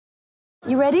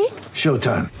You ready?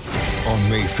 Showtime. On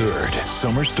May 3rd,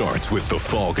 summer starts with The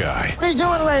Fall Guy. Let's do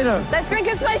it later. Let's drink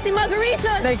a spicy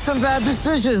margarita. Make some bad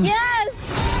decisions. Yes!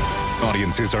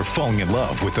 Audiences are falling in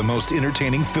love with the most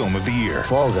entertaining film of the year.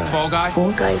 Fall Guy. Fall Guy?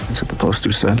 Fall guy. That's what the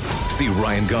poster said. See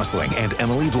Ryan Gosling and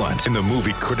Emily Blunt in the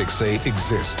movie critics say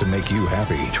exists to make you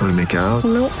happy. Trying to make it out?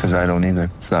 Nope. Because I don't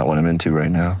either. It's not what I'm into right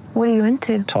now. What are you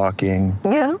into? Talking.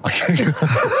 Yeah.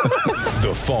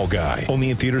 The Fall Guy.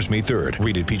 Only in theaters May 3rd.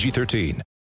 Rated PG-13.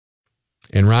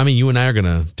 And Rami, you and I are going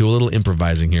to do a little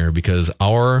improvising here because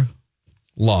our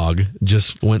log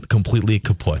just went completely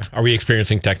kaput. Are we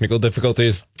experiencing technical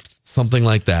difficulties? Something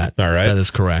like that. All right. That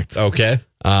is correct. Okay.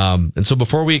 And so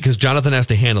because Jonathan has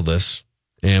to handle this,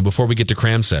 and before we get to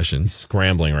cram session,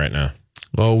 Scrambling right now.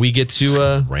 well, we get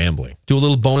to Rambling. do a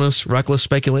little bonus reckless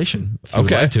speculation. If you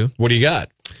would like to. What do you got?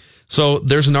 So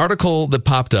there's an article that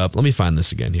popped up. Let me find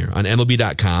this again here on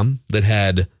MLB.com that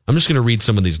had, I'm just going to read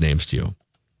some of these names to you.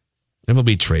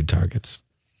 MLB trade targets.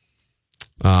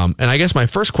 And I guess my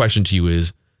first question to you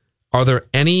is, are there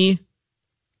any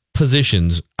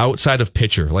positions outside of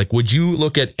pitcher? Like, would you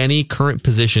look at any current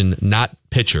position, not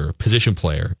pitcher, position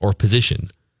player or position,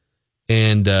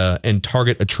 and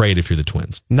target a trade if you're the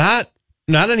Twins? Not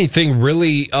anything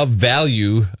really of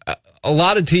value. A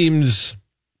lot of teams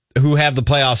who have the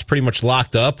playoffs pretty much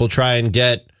locked up will try and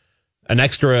get an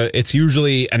extra. It's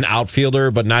usually an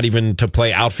outfielder, but not even to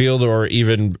play outfield or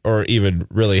even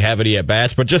really have any at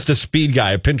bats, but just a speed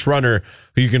guy, a pinch runner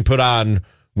who you can put on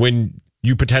when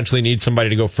you potentially need somebody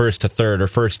to go first to third or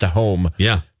first to home.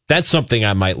 Yeah. That's something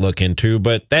I might look into,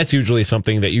 but that's usually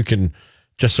something that you can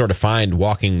just sort of find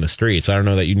walking the streets. I don't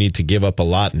know that you need to give up a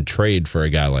lot and trade for a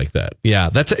guy like that. Yeah.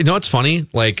 That's, it's funny.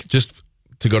 Like, just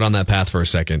to go down that path for a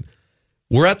second,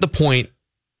 we're at the point,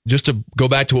 just to go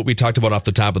back to what we talked about off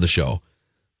the top of the show,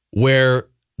 where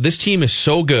this team is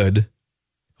so good,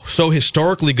 so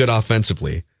historically good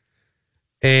offensively,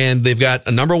 and they've got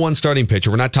a number one starting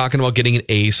pitcher. We're not talking about getting an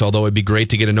ace, although it'd be great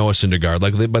to get a Noah Syndergaard.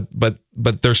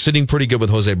 But they're sitting pretty good with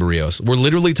Jose Barrios. We're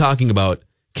literally talking about,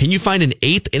 can you find an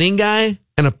eighth inning guy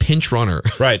and a pinch runner?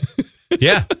 Right.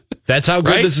 Yeah. That's how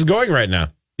good Right? this is going right now.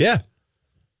 Yeah.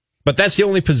 But that's the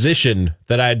only position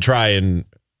that I'd try and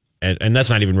that's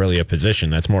not even really a position.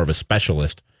 That's more of a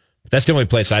specialist. That's the only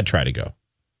place I'd try to go.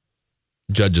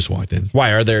 Judd just walked in.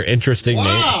 Why? Are there interesting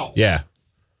names? Yeah.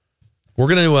 We're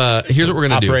going to, here's what we're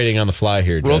going to do. Operating on the fly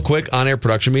here, Real Judd. quick, on-air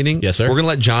production meeting. Yes, sir. We're going to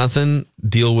let Jonathan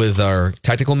deal with our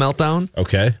technical meltdown.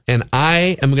 Okay. And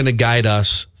I am going to guide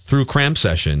us through cram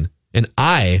session, and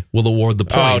I will award the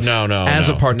points as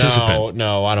a participant.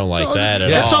 No, I don't like that at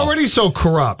That's all. already so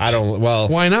corrupt. I don't, well,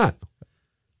 Why not?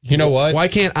 you know what? Why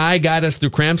can't I guide us through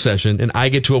cram session and I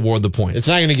get to award the points? It's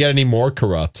not going to get any more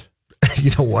corrupt. You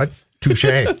know what? Touche.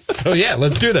 So, yeah,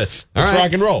 let's do this. Let's All right.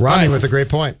 rock and roll. Ronnie with a great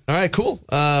point. All right, cool.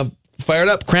 Fire it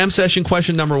up. Cram session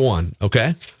question number 1.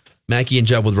 Okay. Mackie and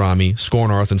Jeb with Rami, Score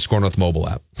North and Score North mobile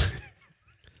app.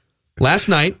 Last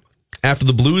night, after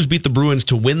the Blues beat the Bruins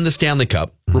to win the Stanley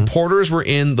Cup, reporters were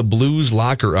in the Bruins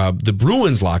locker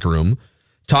room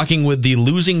talking with the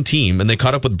losing team, and they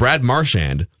caught up with Brad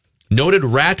Marchand, noted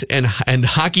rat and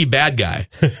hockey bad guy.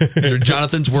 These are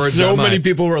Jonathan's words. So not mine. many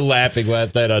people were laughing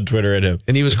last night on Twitter at him.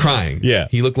 And he was crying. Yeah.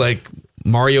 He looked like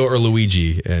Mario or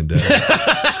Luigi. And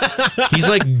he's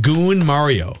like Goon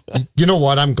Mario. You know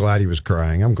what? I'm glad he was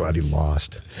crying. I'm glad he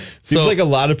lost. Seems So- like a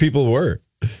lot of people were.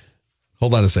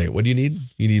 Hold on a second. What do you need?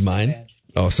 You need mine?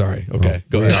 Oh, sorry. Okay.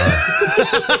 Go ahead.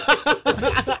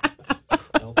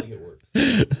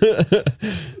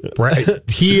 Right?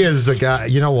 He is a guy.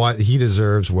 You know what? He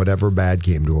deserves whatever bad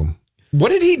came to him. What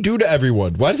did he do to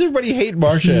everyone? Why does everybody hate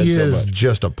Marchand He so is much?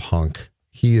 just a punk.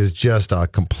 He is just a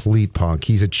complete punk.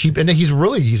 He's a cheap, and he's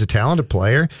a talented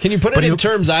player. Can you put But it he- in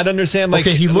terms I'd understand? Like,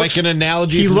 Okay, he looks- like an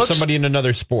analogy he from looks- somebody in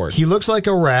another sport. He looks like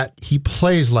a rat. He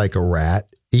plays like a rat.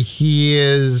 He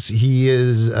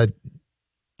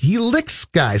licks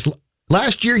guys.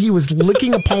 Last year he was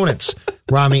licking opponents.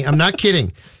 Rami, I'm not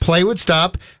kidding. Play would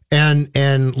stop, and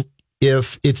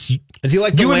if it's Is he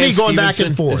like the you and me Lance going back Stevenson?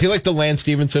 and forth, Is he like the Lance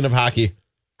Stevenson of hockey?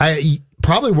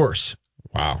 Probably worse.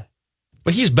 Wow.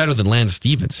 But he's better than Lance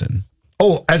Stevenson.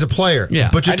 Oh, as a player, Yeah.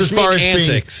 But I just just as far mean as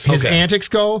antics. his Okay. antics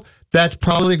go, that's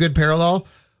probably a good parallel.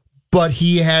 But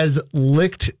he has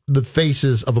licked the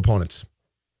faces of opponents.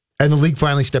 And the league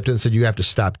finally stepped in and said, you have to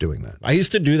stop doing that. I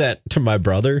used to do that to my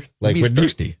brother. Like Maybe he's when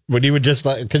thirsty. when he would just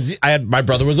like, because my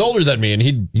brother was older than me, and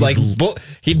he'd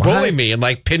he'd bully me and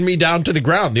like pin me down to the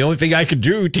ground. The only thing I could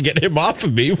do to get him off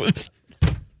of me was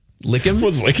lick him?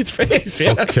 Was lick his face.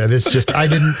 Yeah. Okay, I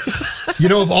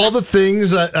didn't. Of all the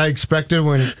things that I expected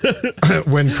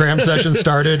when cram session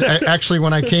started, actually,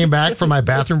 when I came back from my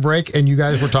bathroom break and you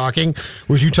guys were talking,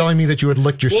 was you telling me that you had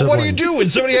licked your sibling? What do you do when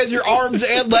somebody has your arms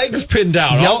and legs pinned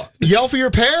down? Yell for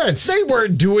your parents. They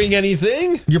weren't doing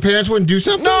anything. Your parents wouldn't do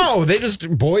something? No, they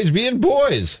just boys being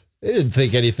boys. They didn't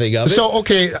think anything of it. So,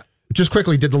 okay, just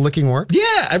quickly, did the licking work?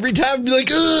 Yeah, every time I'd be like,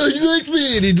 he likes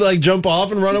me, and he'd like jump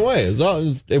off and run away.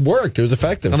 It worked. It was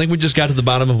effective. I think we just got to the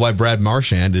bottom of why Brad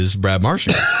Marchand is Brad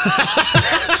Marchand.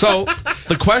 So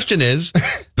the question is,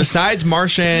 besides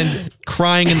Marchand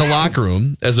crying in the locker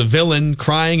room as a villain,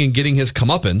 crying and getting his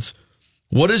comeuppance,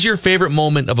 what is your favorite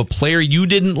moment of a player you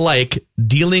didn't like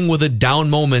dealing with a down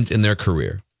moment in their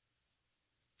career?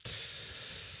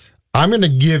 I'm going to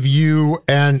give you,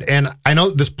 and I know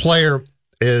this player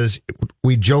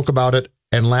we joke about it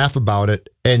and laugh about it,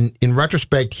 and in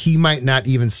retrospect, he might not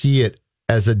even see it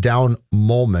as a down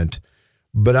moment,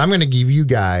 but I'm going to give you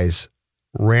guys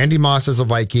Randy Moss as a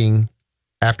Viking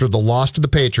after the loss to the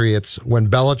Patriots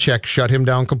when Belichick shut him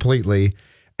down completely,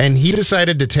 and he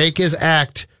decided to take his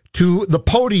act to the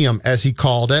podium, as he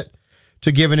called it,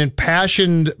 to give an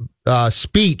impassioned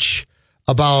speech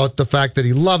about the fact that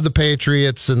he loved the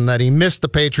Patriots and that he missed the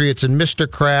Patriots and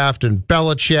Mr. Kraft and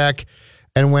Belichick,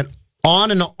 and went on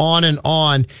and on and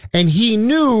on. And he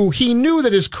knew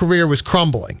that his career was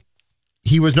crumbling.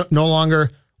 He was no longer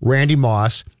Randy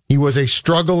Moss. He was a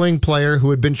struggling player who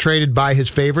had been traded by his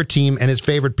favorite team and his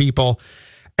favorite people.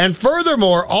 And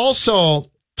furthermore, also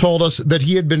told us that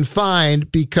he had been fined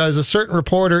because a certain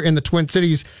reporter in the Twin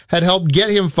Cities had helped get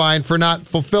him fined for not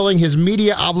fulfilling his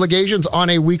media obligations on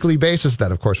a weekly basis.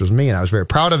 That, of course, was me, and I was very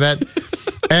proud of it.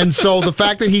 And so the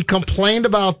fact that he complained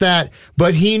about that,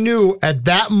 but he knew at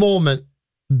that moment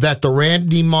that the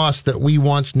Randy Moss that we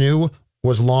once knew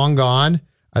was long gone,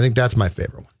 I think that's my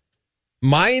favorite one.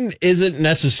 Mine isn't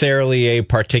necessarily a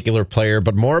particular player,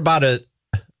 but more about a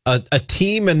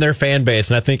team and their fan base,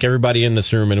 and I think everybody in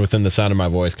this room and within the sound of my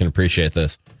voice can appreciate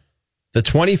this. The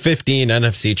 2015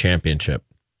 NFC Championship.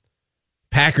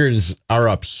 Packers are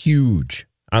up huge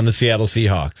on the Seattle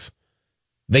Seahawks.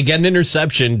 They get an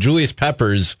interception. Julius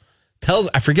Peppers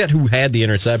I forget who had the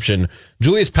interception.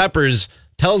 Julius Peppers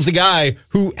tells the guy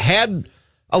who had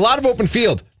a lot of open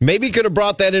field, maybe could have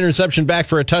brought that interception back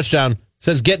for a touchdown,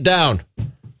 says, get down.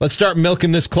 Let's start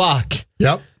milking this clock.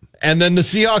 Yep. And then the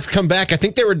Seahawks come back. I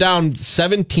think they were down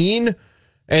 17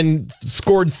 and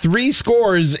scored 3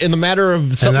 scores in the matter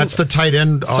of something. And that's the tight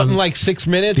end on something like 6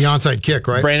 minutes. The onside kick,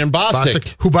 right? Brandon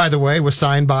Bostic. Who, by the way, was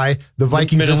signed by the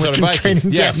Vikings in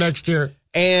training camp next year.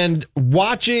 And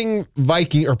watching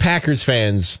Viking or Packers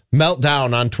fans melt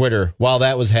down on Twitter while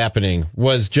that was happening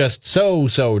was just so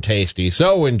tasty,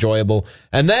 so enjoyable.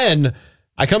 And then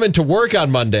I come into work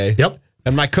on Monday. Yep.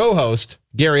 And my co-host,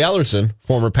 Gary Ellerson,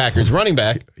 former Packers running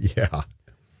back. Yeah.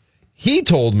 He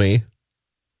told me,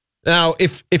 now,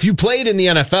 if you played in the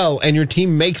NFL and your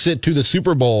team makes it to the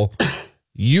Super Bowl,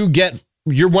 you're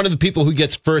one of the people who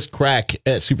gets first crack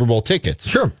at Super Bowl tickets.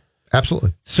 Sure.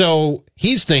 Absolutely. So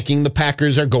he's thinking the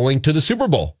Packers are going to the Super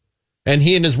Bowl. And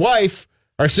he and his wife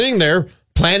are sitting there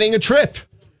planning a trip.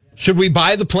 Should we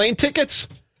buy the plane tickets?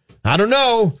 I don't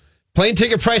know. Plane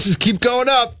ticket prices keep going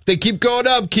up. They keep going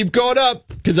up,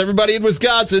 because everybody in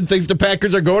Wisconsin thinks the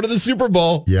Packers are going to the Super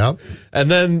Bowl. Yep. And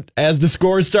then as the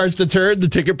score starts to turn, the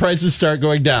ticket prices start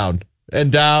going down and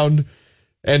down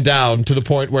and down to the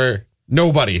point where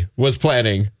nobody was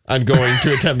planning on going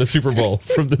to attend the Super Bowl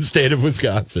from the state of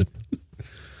Wisconsin.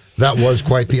 That was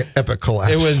quite the epic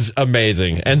collapse. It was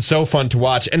amazing and so fun to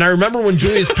watch. And I remember when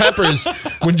Julius Peppers told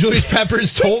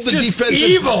the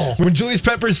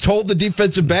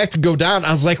defensive back to go down,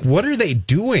 I was like, what are they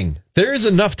doing? There is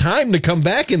enough time to come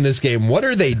back in this game. What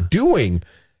are they doing?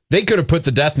 They could have put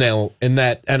the death nail in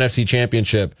that NFC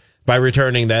Championship by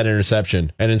returning that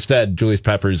interception. And instead, Julius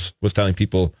Peppers was telling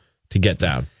people to get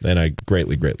down. And I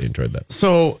greatly enjoyed that.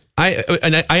 So I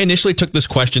initially took this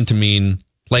question to mean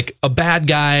like a bad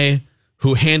guy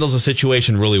who handles a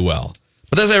situation really well.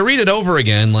 But as I read it over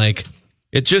again, like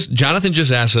Jonathan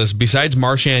just asked us, besides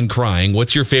Marchand crying,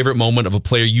 what's your favorite moment of a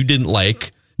player you didn't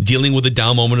like dealing with a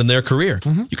down moment in their career?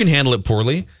 Mm-hmm. You can handle it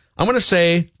poorly. I'm going to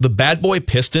say the bad boy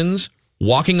Pistons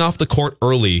walking off the court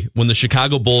early when the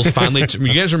Chicago Bulls finally,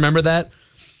 you guys remember that?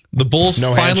 The Bulls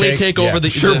finally take over the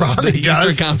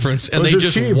Eastern Conference, and they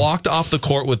just walked off the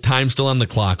court with time still on the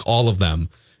clock, all of them.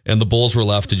 And the Bulls were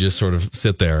left to just sort of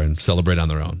sit there and celebrate on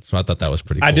their own. So I thought that was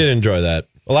pretty cool. I did enjoy that.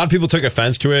 A lot of people took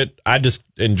offense to it. I just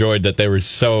enjoyed that they were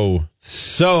so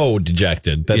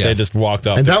dejected that they just walked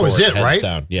off and the that court, was it, right?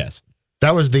 Down. Yes.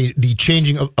 That was the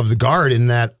changing of the guard in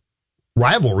that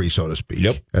rivalry, so to speak.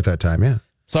 Yep. At that time, yeah.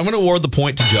 So I'm going to award the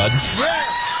point to Judd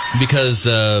because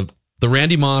the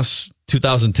Randy Moss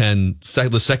 2010,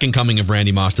 the second coming of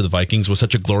Randy Moss to the Vikings was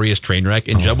such a glorious train wreck,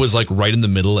 and Judd was like right in the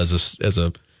middle as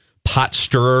a pot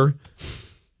stirrer,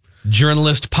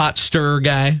 journalist pot stirrer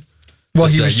guy. Well,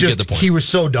 But, he was you get the point. he was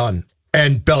so done,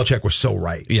 and Belichick was so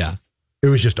right. Yeah. It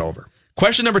was just over.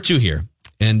 Question number 2 here,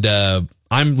 and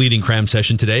I'm leading cram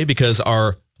session today because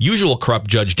our usual corrupt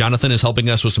judge Jonathan is helping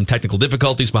us with some technical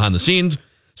difficulties behind the scenes.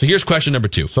 So here's question number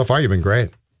 2. So far, you've been great.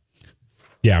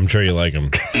 Yeah, I'm sure you like him.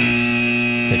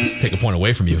 Take a point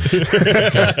away from you. Okay.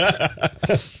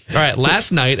 All right.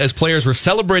 Last night, as players were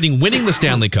celebrating winning the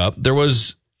Stanley Cup, there were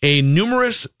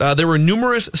numerous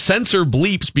censor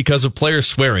bleeps because of players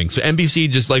swearing. So NBC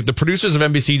just the producers of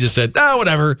NBC just said,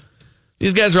 whatever.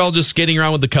 These guys are all just skating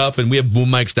around with the cup, and we have boom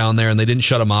mics down there, and they didn't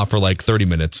shut them off for 30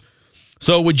 minutes.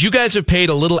 So would you guys have paid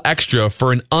a little extra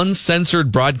for an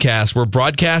uncensored broadcast where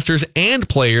broadcasters and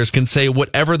players can say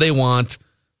whatever they want,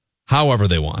 however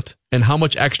they want? And how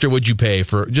much extra would you pay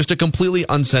for just a completely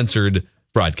uncensored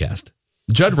broadcast?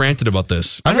 Judd ranted about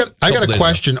this. I got a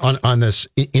question on this.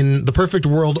 In the perfect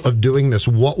world of doing this,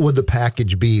 what would the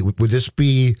package be? Would this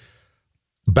be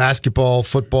basketball,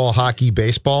 football, hockey,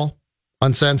 baseball,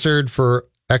 uncensored for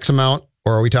X amount?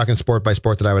 Or are we talking sport by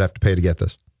sport that I would have to pay to get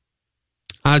this?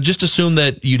 Just assume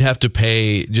that you'd have to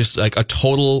pay just a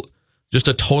total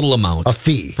amount. A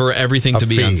fee. For everything to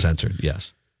be fee. uncensored.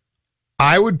 Yes.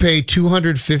 I would pay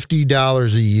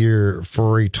 $250 a year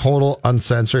for a total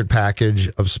uncensored package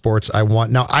of sports I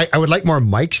want. Now, I would like more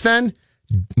mics then,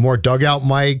 more dugout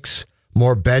mics,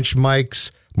 more bench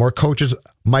mics, more coaches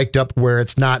mic'd up where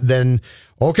it's not then,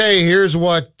 okay, here's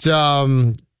what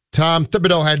Tom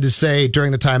Thibodeau had to say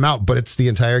during the timeout, but it's the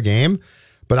entire game.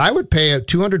 But I would pay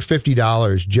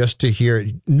 $250 just to hear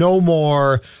it. No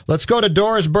more, let's go to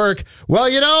Doris Burke. Well,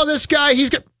 this guy,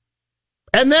 he's got...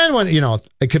 And then when,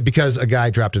 it could, because a guy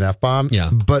dropped an F-bomb. Yeah.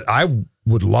 But I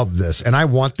would love this, and I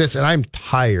want this, and I'm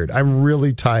tired. I'm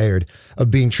really tired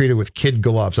of being treated with kid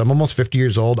gloves. I'm almost 50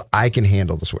 years old. I can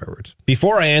handle the swear words.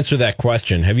 Before I answer that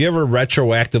question, have you ever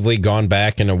retroactively gone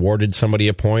back and awarded somebody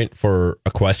a point for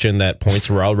a question that points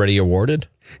were already awarded?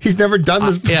 He's never done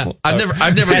this before. Yeah,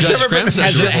 I've never judged cram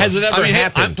session. Has it ever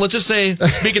happened? Let's just say,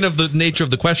 speaking of the nature of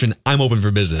the question, I'm open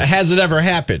for business. Has it ever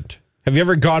happened? Have you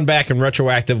ever gone back and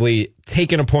retroactively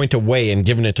taken a point away and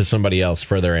given it to somebody else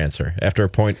for their answer after a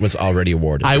point was already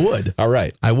awarded? I would. All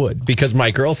right. I would. Because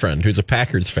my girlfriend, who's a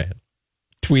Packers fan,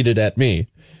 tweeted at me,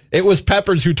 it was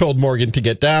Peppers who told Morgan to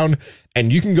get down,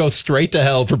 and you can go straight to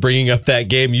hell for bringing up that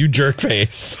game, you jerk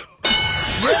face.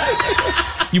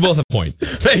 You both have a point.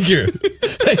 Thank you.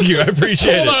 Thank you. I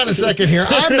appreciate it. Hold on a second here.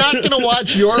 I'm not going to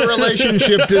watch your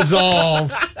relationship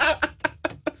dissolve.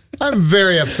 I'm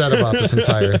very upset about this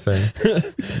entire thing.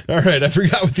 All right, I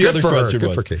forgot what the other question Good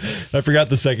was. for Kate. I forgot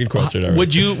the second question. All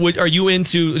right. Are you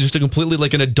into just a completely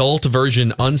an adult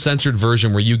version, uncensored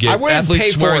version where you get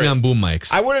athletes swearing on boom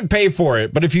mics? I wouldn't pay for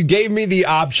it, but if you gave me the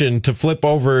option to flip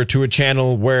over to a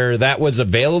channel where that was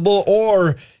available,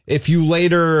 or if you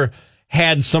later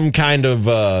had some kind of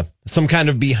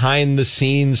behind the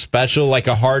scenes special, like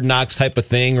a Hard Knocks type of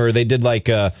thing, or they did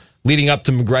leading up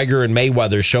to McGregor and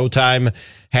Mayweather, Showtime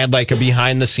had a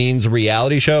behind the scenes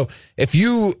reality show. If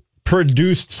you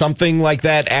produced something like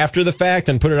that after the fact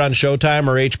and put it on Showtime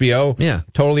or HBO,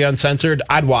 totally uncensored,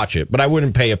 I'd watch it, but I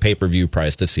wouldn't pay a pay-per-view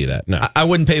price to see that. No, I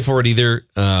wouldn't pay for it either.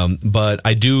 But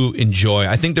I do enjoy.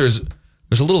 I think there's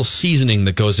a little seasoning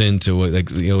that goes into it,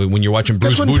 when you're watching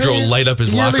Bruce Boudreaux light up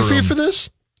his locker room. Yearly fee for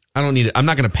this? I don't need it. I'm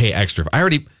not going to pay extra. I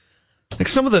already.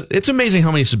 It's amazing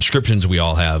how many subscriptions we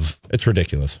all have. It's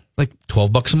ridiculous.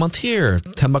 $12 a month here,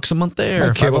 $10 a month there.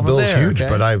 My cable bill is huge,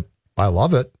 but I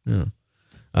love it.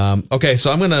 Yeah. Okay,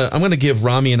 so I'm gonna give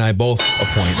Rami and I both a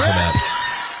point for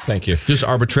that. Thank you. Just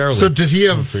arbitrarily. So does he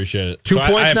have appreciate it. 2 points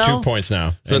I have now? 2 points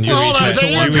now. So and you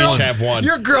each have one.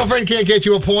 Your girlfriend can't get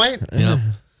you a point? Yeah.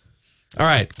 All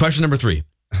right, question number 3.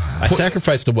 I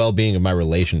sacrificed the well-being of my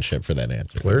relationship for that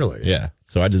answer. Clearly. Yeah,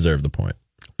 so I deserve the point.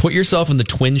 Put yourself in the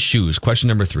Twins' shoes. Question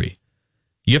number 3.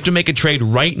 You have to make a trade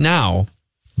right now,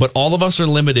 but all of us are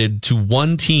limited to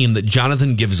one team that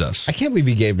Jonathan gives us. I can't believe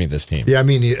he gave me this team. Yeah, I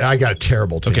mean, I got a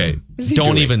terrible team. Okay,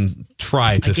 don't even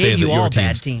try to say that you all your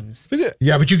bad teams. teams.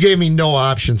 Yeah, but you gave me no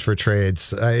options for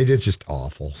trades. It's just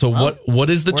awful. So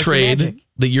what is the working trade magic.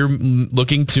 that you're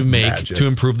looking to make Magic. to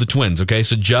improve the Twins? Okay,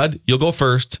 so Judd, you'll go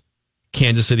first.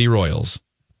 Kansas City Royals.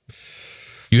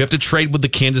 You have to trade with the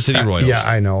Kansas City Royals. Yeah,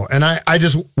 I know. And I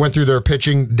just went through their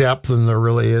pitching depth, and there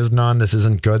really is none. This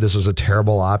isn't good. This is a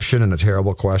terrible option and a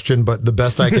terrible question. But the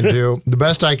best I can do,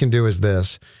 is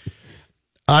this.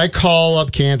 I call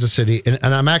up Kansas City,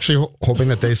 and I'm actually hoping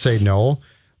that they say no,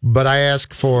 but I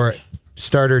ask for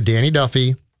starter Danny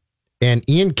Duffy and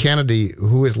Ian Kennedy,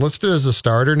 who is listed as a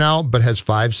starter now, but has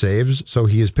 5 saves, so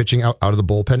he is pitching out of the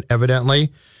bullpen,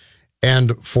 evidently.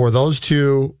 And for those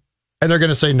two, and they're going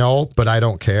to say no, but I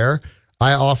don't care,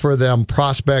 I offer them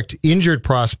injured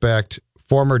prospect,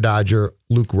 former Dodger,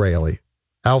 Luke Raley,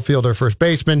 outfielder, first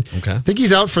baseman. Okay. I think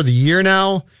he's out for the year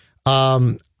now.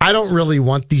 I don't really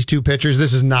want these two pitchers.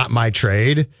 This is not my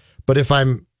trade, but if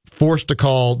I'm forced to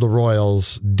call the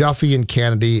Royals, Duffy and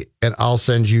Kennedy, and I'll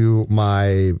send you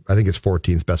I think it's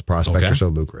 14th best prospect or so,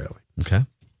 Luke Raley. Okay.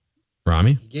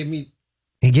 Rami?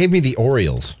 He gave me the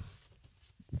Orioles.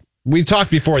 We've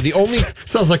talked before. The only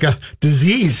sounds like a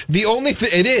disease. The only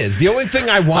thing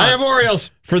I want I have Orioles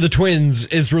for the Twins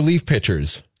is relief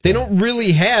pitchers. They don't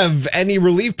really have any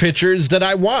relief pitchers that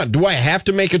I want. Do I have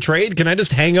to make a trade? Can I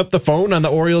just hang up the phone on the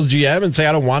Orioles GM and say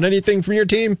I don't want anything from your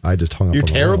team? I just hung up. You're on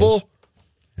the terrible. Royals.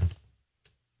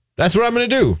 That's what I'm going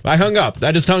to do. I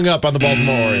just hung up on the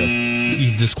Baltimore Orioles.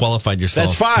 You've disqualified yourself.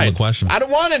 That's fine. From the question. I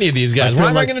don't want any of these guys. Why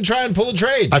am I going to try and pull a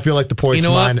trade? I feel like the point's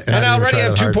mine. And I already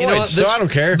have 2 points, so I don't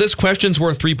care. This question's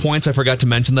worth 3 points. I forgot to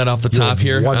mention that off the top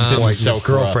here. 1 point. This is so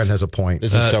girlfriend has a point.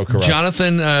 This is so corrupt.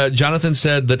 Jonathan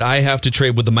said that I have to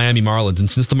trade with the Miami Marlins,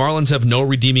 and since the Marlins have no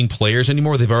redeeming players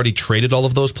anymore, they've already traded all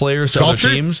of those players to other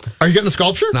teams. Are you getting the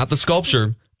sculpture? Not the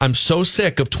sculpture. I'm so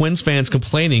sick of Twins fans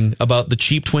complaining about the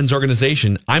cheap Twins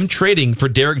organization. I'm trading for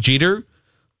Derek Jeter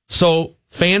so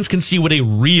fans can see what a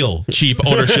real cheap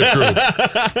ownership group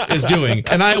is doing.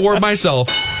 And I award myself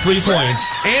 3 points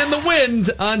and the win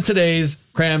on today's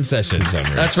cram session.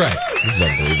 That's right. This is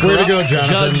unbelievable. Way to go,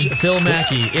 Jonathan. Judge Phil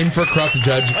Mackey in for corrupt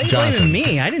Judge Why are you Jonathan. blaming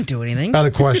me? I didn't do anything. The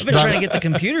question. We've been trying to get the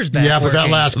computers back. Yeah, but that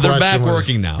working. last question They're back was,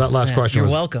 working now. That last question you're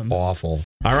was welcome. awful.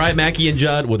 All right, Mackey and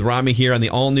Judd with Rami here on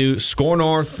the all-new Score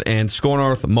North and Score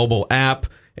North mobile app.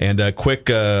 And a quick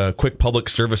public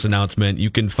service announcement.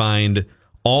 You can find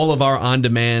all of our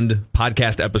on-demand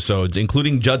podcast episodes,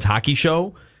 including Judd's Hockey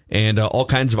Show and all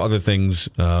kinds of other things,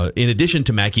 in addition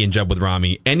to Mackey and Judd with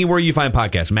Rami. Anywhere you find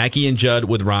podcasts, Mackey and Judd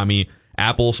with Rami,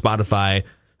 Apple, Spotify,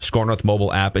 Score North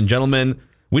mobile app. And gentlemen,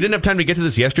 we didn't have time to get to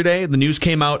this yesterday. The news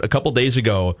came out a couple days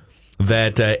ago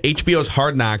that HBO's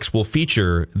Hard Knocks will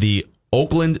feature the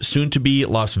Oakland, soon-to-be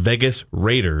Las Vegas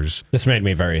Raiders. This made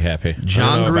me very happy.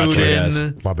 John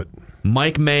Gruden, Love it.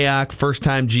 Mike Mayock,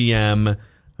 first-time GM,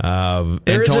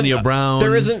 Antonio Brown.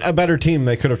 There isn't a better team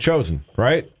they could have chosen,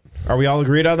 right? Are we all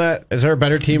agreed on that? Is there a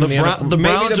better team in the NFL? The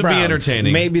Browns would be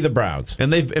entertaining. Maybe the Browns.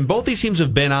 And both these teams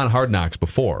have been on Hard Knocks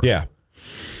before. Yeah.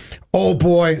 Oh,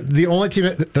 boy. The only team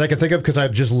that I can think of, because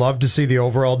I'd just love to see the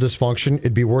overall dysfunction,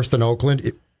 it'd be worse than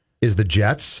Oakland, is the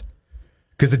Jets.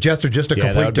 Because the Jets are just a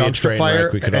complete dumpster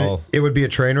fire. It would be a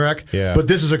train wreck. Yeah. But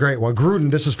this is a great one. Gruden,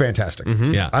 this is fantastic.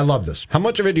 Mm-hmm. Yeah. I love this. How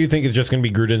much of it do you think is just going to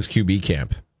be Gruden's QB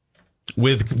camp?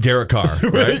 With Derek Carr,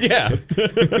 right? Yeah.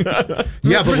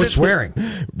 Yeah, but with swearing.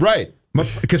 Right.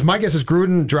 Because my guess is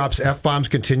Gruden drops F-bombs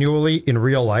continually in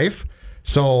real life.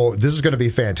 So this is going to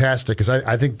be fantastic because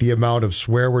I think the amount of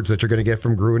swear words that you're going to get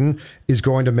from Gruden is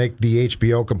going to make the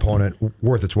HBO component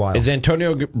worth its while. Is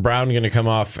Antonio Brown going to come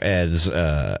off as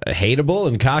hateable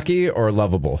and cocky or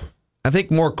lovable? I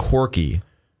think more quirky.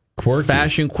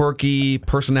 Fashion quirky,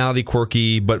 personality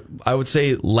quirky, but I would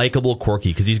say likable quirky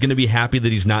because he's going to be happy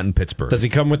that he's not in Pittsburgh. Does he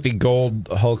come with the gold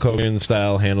Hulk Hogan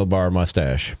style handlebar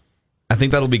mustache? I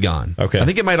think that'll be gone. Okay. I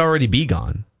think it might already be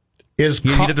gone. You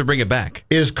need to bring it back.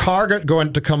 Is Carr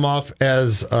going to come off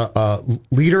as a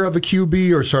leader of a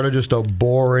QB or sort of just a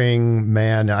boring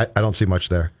man? I don't see much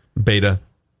there. Beta.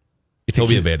 He'll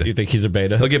be a beta. You think he's a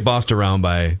beta? He'll get bossed around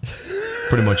by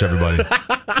pretty much everybody.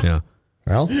 Yeah.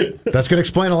 Well, that's going to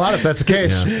explain a lot if that's the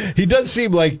case. Yeah. He does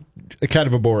seem like a kind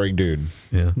of a boring dude.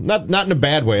 Yeah. Not in a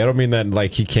bad way. I don't mean that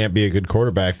like he can't be a good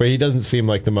quarterback, but he doesn't seem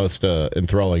like the most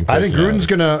enthralling I think Gruden's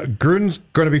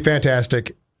going to be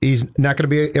fantastic. He's not going to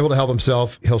be able to help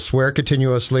himself. He'll swear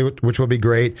continuously, which will be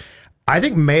great. I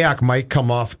think Mayock might come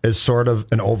off as sort of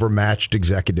an overmatched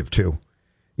executive, too.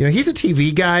 You know, he's a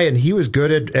TV guy, and he was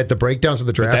good at the breakdowns of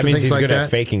the draft that means and things he's like good that. at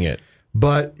faking it.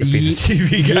 But he's a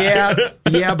TV guy.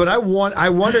 Yeah, but I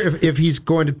wonder if he's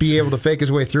going to be able to fake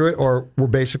his way through it, or we're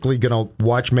basically going to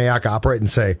watch Mayock operate and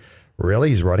say, really,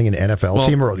 he's running an NFL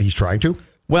team, or he's trying to?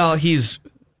 Well,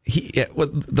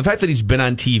 the fact that he's been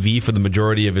on TV for the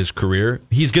majority of his career,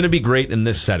 he's going to be great in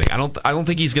this setting. I don't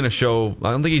think he's going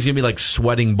to be like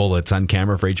sweating bullets on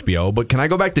camera for HBO. But can I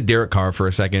go back to Derek Carr for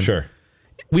a second? Sure.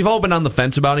 We've all been on the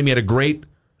fence about him. He had a great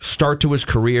start to his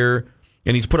career,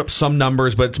 and he's put up some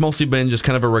numbers, but it's mostly been just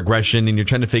kind of a regression. And you're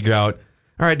trying to figure out,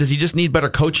 all right, does he just need better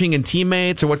coaching and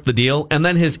teammates, or what's the deal? And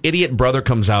then his idiot brother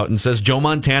comes out and says Joe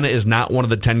Montana is not one of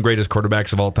the 10 greatest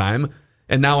quarterbacks of all time.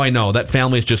 And now I know that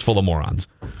family is just full of morons.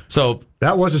 So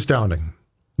that was astounding.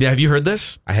 Yeah, have you heard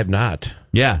this? I have not.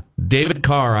 Yeah, David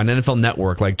Carr on NFL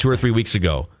Network like 2 or 3 weeks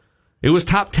ago. It was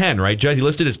top 10, right, Judd? He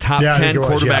listed his top 10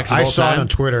 quarterbacks of all time. I saw it on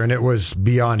Twitter, and it was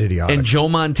beyond idiotic. And Joe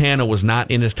Montana was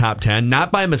not in his top 10,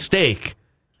 not by mistake.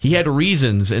 He had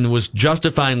reasons and was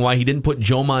justifying why he didn't put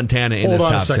Joe Montana in his top 10.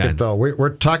 Hold on a second, though. We're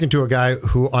talking to a guy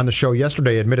who, on the show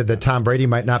yesterday, admitted that Tom Brady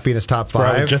might not be in his top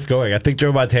 5. I was just going. I think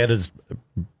Joe Montana's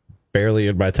barely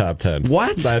in my top 10.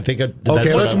 What? I think.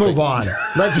 Okay, let's move on.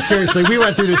 Seriously, we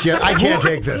went through this yet. I can't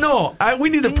take this. No, we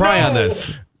need to pry on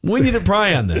this. We need to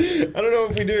pry on this. I don't know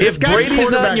if we do. If Brady's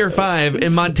not in your 5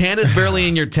 and Montana's barely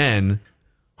in your 10,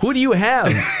 who do you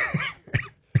have?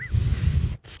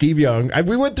 Steve Young.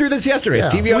 We went through this yesterday. Yeah.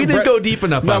 Steve Young. We didn't go deep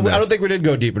enough on this. I don't think we did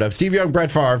go deep enough. Steve Young, Brett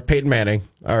Favre, Peyton Manning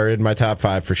are in my top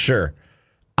 5 for sure.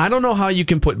 I don't know how you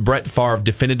can put Brett Favre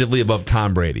definitively above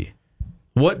Tom Brady.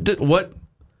 What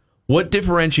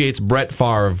differentiates Brett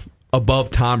Favre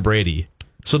above Tom Brady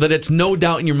so that it's no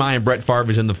doubt in your mind Brett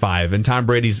Favre is in the 5 and Tom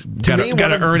Brady's got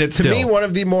to earn it still? To me, one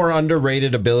of the more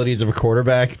underrated abilities of a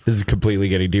quarterback, this is completely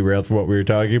getting derailed from what we were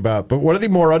talking about, but one of the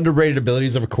more underrated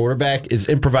abilities of a quarterback is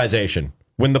improvisation.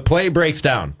 When the play breaks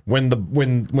down, when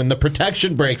the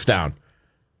protection breaks down,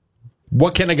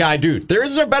 what can a guy do? There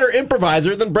isn't a better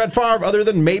improviser than Brett Favre other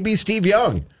than maybe Steve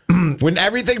Young. When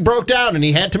everything broke down and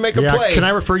he had to make a play. Can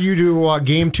I refer you to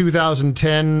game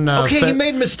 2010? He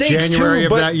made mistakes January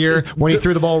too, of that year when he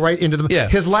threw the ball right into the. Yeah.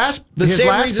 His last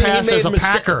pass as a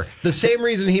Packer. The same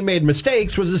reason he made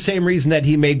mistakes was the same reason that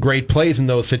he made great plays in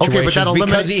those situations.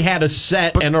 Because he had a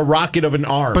set and a rocket of an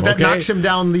arm. But that knocks him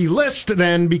down the list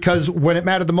then, because when it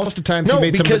mattered the most of the times, he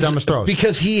made some of the dumbest throws.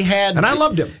 Because he had, and I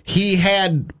loved him. He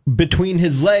had between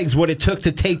his legs what it took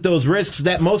to take those risks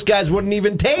that most guys wouldn't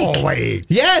even take. Oh wait,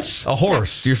 yes. A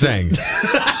horse, you're saying.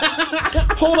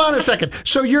 Hold on a second.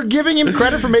 So you're giving him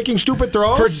credit for making stupid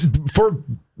throws? For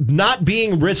not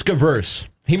being risk averse.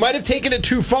 He might have taken it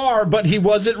too far, but he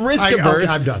wasn't risk averse.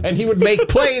 I'm done. And he would make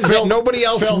plays that nobody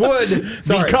else would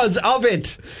because of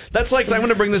it. That's like, I'm going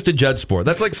to bring this to Judd Sport.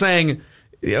 That's like saying,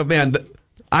 man,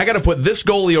 I got to put this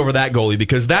goalie over that goalie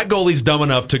because that goalie's dumb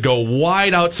enough to go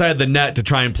wide outside the net to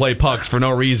try and play pucks for no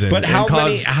reason. But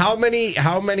how many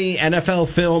NFL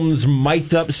films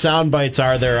mic'd up sound bites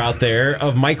are there out there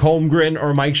of Mike Holmgren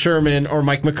or Mike Sherman or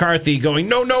Mike McCarthy going,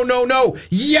 no,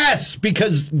 yes,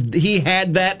 because he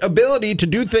had that ability to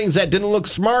do things that didn't look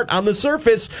smart on the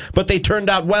surface, but they turned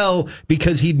out well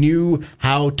because he knew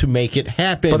how to make it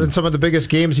happen. But in some of the biggest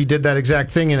games, he did that exact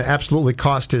thing and it absolutely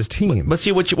cost his team. But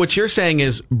see, what you're saying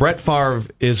is Brett Favre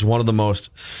is one of the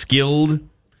most skilled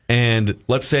and,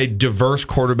 let's say, diverse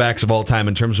quarterbacks of all time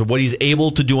in terms of what he's able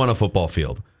to do on a football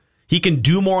field. He can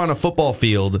do more on a football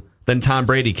field than Tom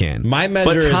Brady can. My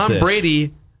measure is Tom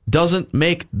Brady doesn't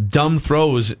make dumb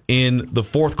throws in the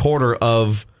fourth quarter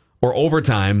of or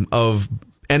overtime of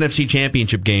NFC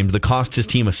Championship games that cost his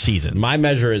team a season. My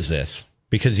measure is this.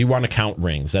 Because you want to count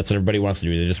rings. That's what everybody wants to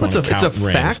do. They just want to count rings. It's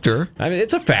a factor. I mean,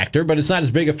 it's a factor, but it's not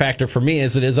as big a factor for me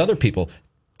as it is other people.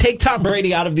 Take Tom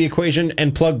Brady out of the equation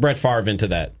and plug Brett Favre into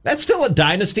that. That's still a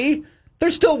dynasty.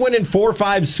 They're still winning 4 or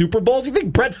 5 Super Bowls. You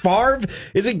think Brett Favre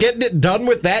isn't getting it done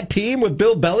with that team, with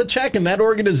Bill Belichick and that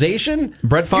organization?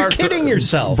 Brett Favre, you're kidding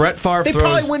yourself. Brett Favre they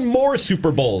probably win more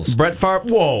Super Bowls. Brett Favre,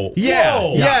 whoa. Yeah.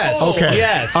 Whoa. Yes. Okay.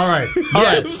 Yes. All right.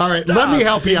 Yes. All right. Let me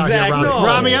help you out here, Rami. No.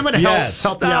 Rami, I'm going to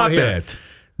help you out here. It.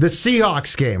 The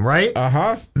Seahawks game, right?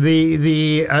 Uh-huh.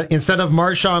 The instead of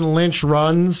Marshawn Lynch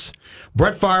runs,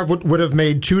 Brett Favre would have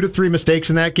made 2 to 3 mistakes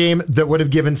in that game that would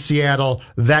have given Seattle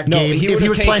that game if he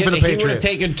was playing for the Patriots. He would have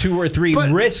taken 2 or 3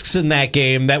 risks in that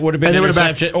game that would have been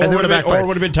interception or would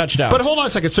have been touchdowns. But hold on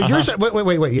a second. So you're saying,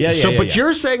 wait.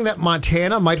 You're saying that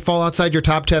Montana might fall outside your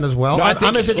top 10 as well? No,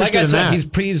 I'm as interested in that.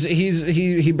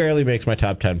 He barely makes my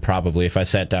top 10 probably if I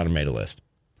sat down and made a list.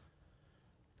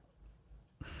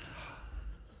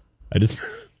 I just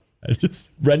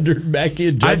rendered Mackie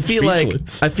and Jen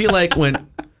speechless. I feel like when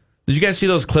did you guys see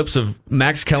those clips of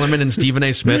Max Kellerman and Stephen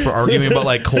A. Smith were arguing about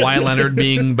like Kawhi Leonard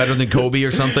being better than Kobe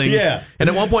or something? Yeah. And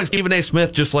at one point Stephen A.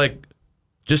 Smith just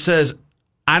says,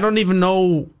 I don't even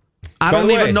know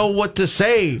what to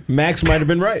say. Max might have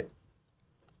been right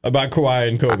about Kawhi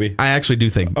and Kobe. I actually do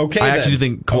think. Okay, I actually do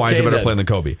think Kawhi's a better player than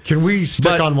Kobe. Can we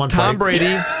stick on one? Tom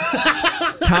Brady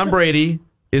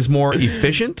is more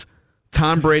efficient.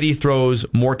 Tom Brady throws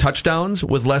more touchdowns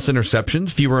with less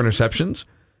interceptions, fewer interceptions.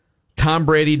 Tom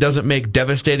Brady doesn't make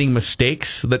devastating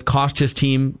mistakes that cost his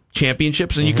team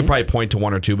championships. And you could probably point to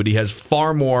 1 or 2, but he has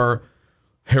far more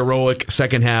heroic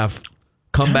second half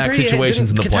comeback situations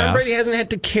in the playoffs. Tom Brady hasn't had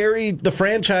to carry the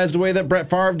franchise the way that Brett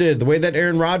Favre did, the way that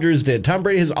Aaron Rodgers did. Tom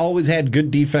Brady has always had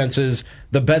good defenses,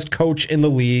 the best coach in the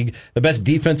league, the best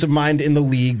defensive mind in the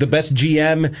league, the best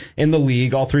GM in the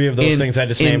league. All three of those things I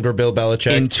just named were Bill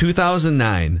Belichick. In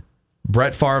 2009,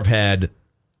 Brett Favre had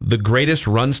the greatest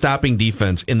run-stopping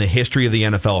defense in the history of the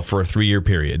NFL for a 3-year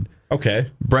period.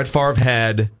 Okay. Brett Favre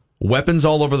had weapons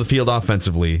all over the field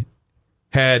offensively,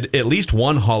 had at least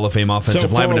one Hall of Fame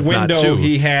offensive lineman, if not two.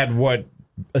 He had what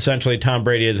essentially Tom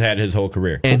Brady has had his whole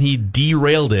career. And he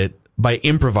derailed it by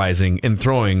improvising and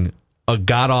throwing a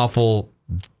god-awful,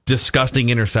 disgusting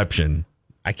interception.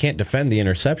 I can't defend the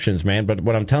interceptions, man, but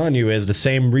what I'm telling you is the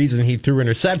same reason he threw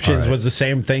interceptions was the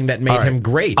same thing that made him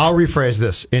great. I'll rephrase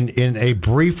this in a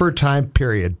briefer time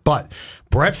period, but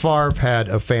Brett Favre had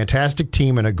a fantastic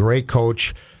team and a great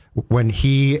coach when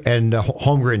he and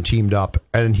Holmgren teamed up,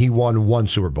 and he won 1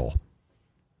 Super Bowl.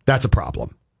 That's a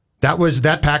problem.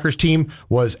 That Packers team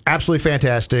was absolutely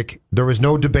fantastic. There was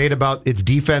no debate about its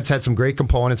defense, had some great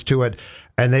components to it,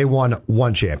 and they won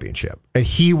 1 championship. And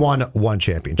he won 1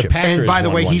 championship. And by the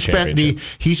way, he spent the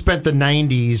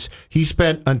 90s. He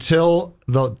spent until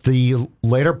the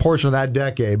later portion of that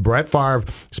decade. Brett Favre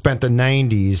spent the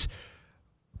 90s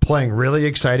playing really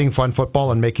exciting, fun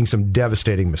football and making some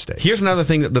devastating mistakes. Here's another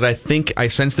thing that I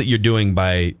sense that you're doing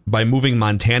by moving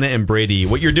Montana and Brady.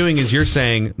 What you're doing is you're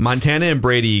saying Montana and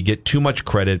Brady get too much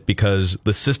credit because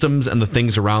the systems and the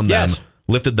things around them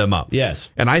lifted them up.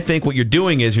 Yes. And I think what you're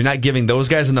doing is you're not giving those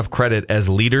guys enough credit as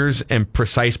leaders and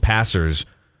precise passers,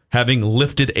 having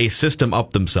lifted a system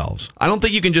up themselves. I don't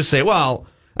think you can just say, well,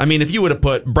 I mean, if you would have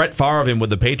put Brett Favre in with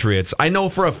the Patriots, I know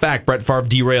for a fact Brett Favre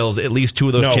derails at least 2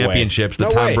 of those championships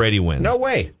that Tom Brady wins. No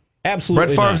way.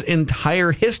 Absolutely Brett Favre's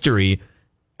entire history,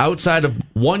 outside of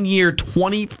 1 year,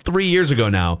 23 years ago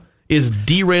now, is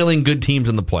derailing good teams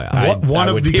in the playoffs. One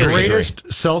of the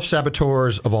greatest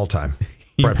self-saboteurs of all time,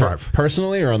 Brett Favre.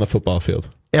 Personally or on the football field?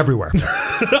 Everywhere.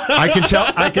 I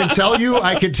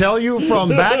can tell you from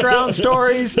background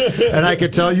stories, and I can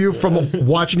tell you from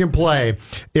watching him play.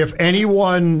 If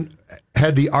anyone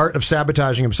had the art of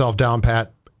sabotaging himself down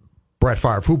pat, Brett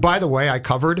Favre, who, by the way, I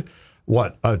covered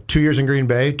 2 years in Green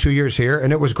Bay, 2 years here,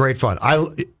 and it was great fun.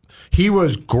 He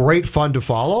was great fun to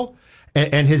follow.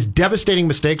 And his devastating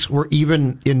mistakes were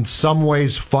even in some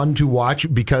ways fun to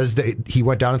watch because he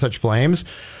went down in such flames.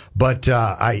 But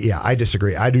I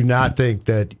disagree. I do not think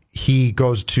that he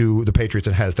goes to the Patriots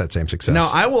and has that same success. Now,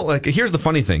 I will. Here's the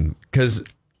funny thing, because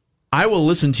I will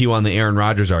listen to you on the Aaron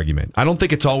Rodgers argument. I don't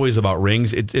think it's always about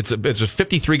rings. It's just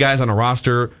 53 guys on a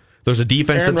roster. There's a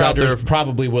defense Aaron that's Rodgers out there.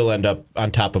 Probably will end up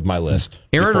on top of my list.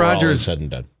 Aaron Rodgers, all is said and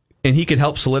done. And he could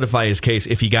help solidify his case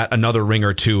if he got another ring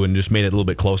or two and just made it a little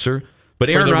bit closer. But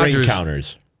for Aaron the Rodgers ring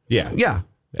counters, yeah.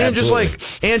 And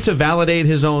Absolutely. and to validate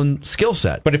his own skill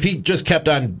set. But if he just kept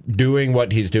on doing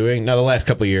what he's doing, now the last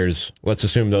couple of years, let's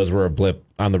assume those were a blip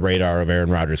on the radar of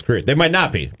Aaron Rodgers' career. They might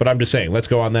not be, but I'm just saying, let's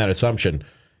go on that assumption.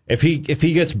 If he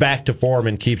gets back to form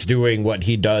and keeps doing what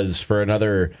he does for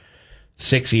another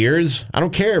 6 years, I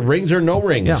don't care, rings or no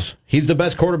rings. Yeah. He's the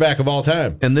best quarterback of all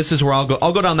time. And this is where I'll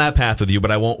go down that path with you,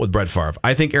 but I won't with Brett Favre.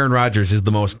 I think Aaron Rodgers is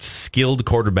the most skilled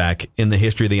quarterback in the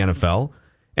history of the NFL,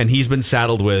 and he's been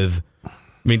saddled with,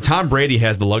 I mean, Tom Brady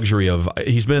has the luxury of,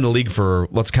 he's been in the league for,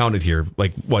 let's count it here,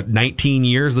 19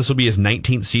 years? This will be his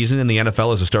 19th season in the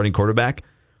NFL as a starting quarterback.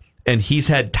 And he's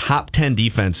had top 10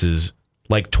 defenses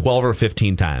 12 or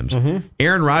 15 times. Mm-hmm.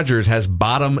 Aaron Rodgers has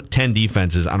bottom 10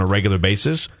 defenses on a regular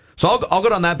basis. So I'll go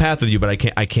down that path with you, but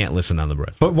I can't listen on the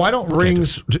Brett. But why don't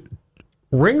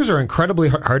rings are incredibly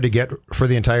hard to get for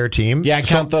the entire team. Yeah, I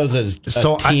count those as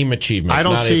a team achievement, I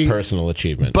don't not see a personal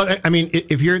achievement. But, I mean,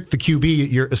 if you're the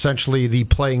QB, you're essentially the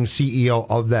playing CEO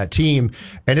of that team,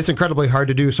 and it's incredibly hard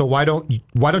to do. So why don't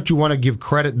you want to give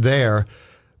credit there?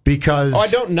 Because I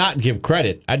don't not give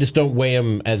credit. I just don't weigh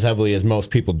him as heavily as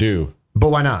most people do. But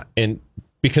why not? And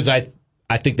because I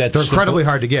think that's they're incredibly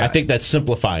hard to get. I think that's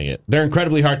simplifying it. They're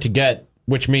incredibly hard to get,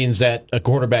 which means that a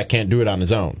quarterback can't do it on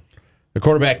his own. The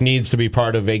quarterback needs to be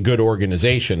part of a good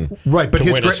organization, right? But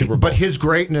but his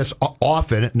greatness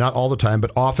often, not all the time,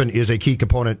 but often is a key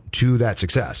component to that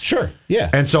success. Sure, yeah.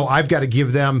 And so I've got to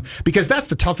give them, because that's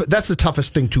the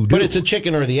toughest thing to do. But it's a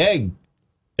chicken or the egg.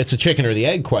 It's a chicken or the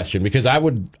egg question, because I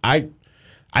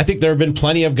think there have been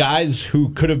plenty of guys who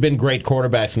could have been great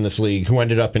quarterbacks in this league who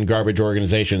ended up in garbage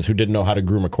organizations who didn't know how to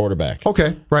groom a quarterback.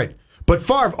 Okay, right. But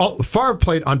Favre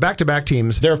played on back-to-back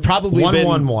teams. There have probably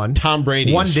been one. Tom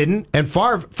Brady's. One didn't, and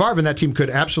Favre in that team could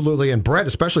absolutely, and Brett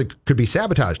especially, could be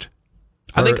sabotaged.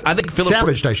 I think Phillip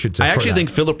savaged, I should say. I actually think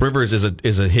Phillip Rivers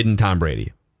is a hidden Tom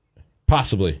Brady.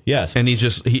 Possibly, yes. And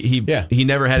he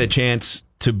never had a chance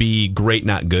to be great,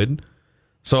 not good.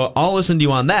 So I'll listen to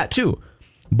you on that too.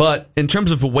 But in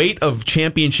terms of weight of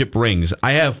championship rings,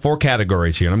 I have 4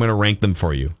 categories here, and I'm going to rank them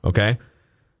for you, okay?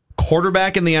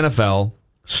 Quarterback in the NFL,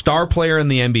 star player in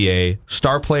the NBA,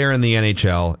 star player in the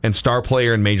NHL, and star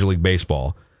player in Major League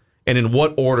Baseball. And in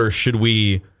what order should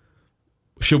we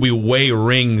weigh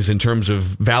rings in terms of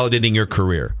validating your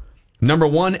career? Number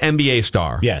 1, NBA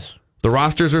star. Yes. The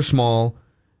rosters are small.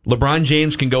 LeBron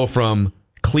James can go from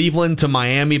Cleveland to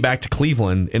Miami back to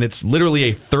Cleveland, and it's literally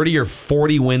a 30 or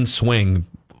 40 win swing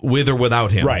with or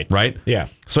without him. Right? Yeah.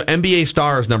 So NBA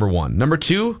star is number 1. Number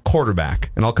 2,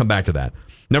 quarterback, and I'll come back to that.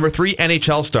 Number 3,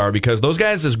 NHL star, because those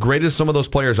guys, as great as some of those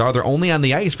players are, they're only on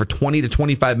the ice for 20 to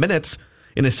 25 minutes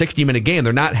in a 60-minute game.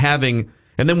 They're not having...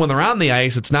 And then when they're on the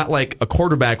ice, it's not like a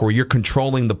quarterback where you're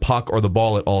controlling the puck or the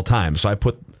ball at all times. So I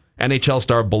put NHL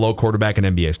star below quarterback and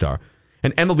NBA star.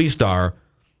 And MLB star,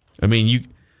 I mean,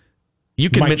 you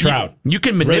can Mike Trout. You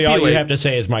can manipulate. Really, all you have to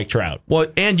say is Mike Trout. Well,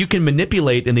 and you can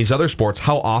manipulate in these other sports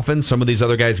how often some of these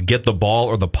other guys get the ball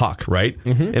or the puck, right?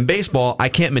 Mm-hmm. In baseball, I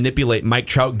can't manipulate Mike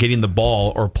Trout getting the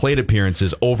ball or plate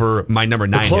appearances over my number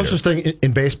 9 The closest thing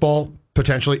in baseball,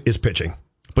 potentially, is pitching.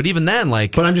 But even then,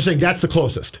 But I'm just saying that's the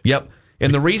closest. Yep.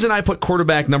 And the reason I put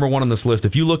quarterback number 1 on this list,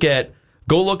 if you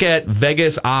go look at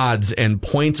Vegas odds and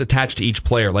points attached to each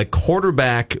player, like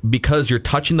quarterback, because you're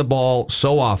touching the ball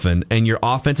so often and your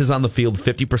offense is on the field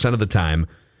 50% of the time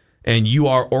and you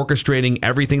are orchestrating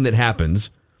everything that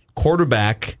happens,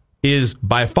 quarterback is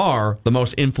by far the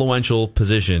most influential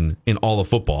position in all of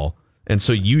football. And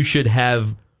so you should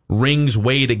have rings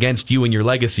weighed against you and your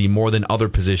legacy more than other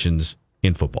positions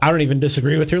in football. I don't even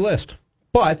disagree with your list.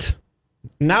 But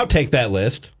now take that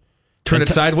list. Turn it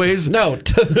sideways? No.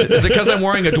 Is it because I'm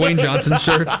wearing a Dwayne Johnson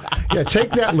shirt? Yeah, take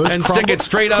that list and stick it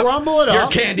straight up. Crumble it up. Your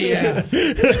candy ass.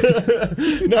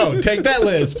 No, take that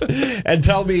list and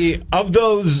tell me of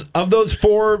those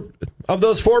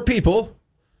 4 people,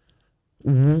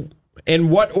 in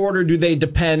what order do they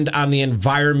depend on the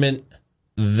environment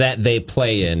that they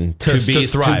play in to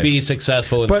be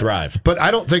successful and thrive? But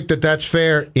I don't think that that's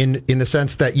fair in the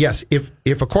sense that, yes,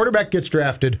 if a quarterback gets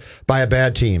drafted by a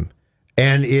bad team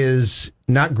and is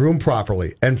not groomed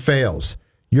properly and fails,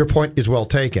 your point is well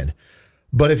taken.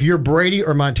 But if you're Brady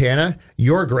or Montana,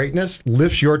 your greatness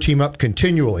lifts your team up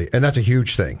continually, and that's a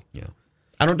huge thing. Yeah.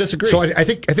 I don't disagree. So I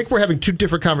think we're having 2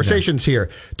 different conversations here.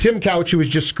 Tim Couch, who was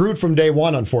just screwed from day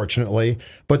one, unfortunately,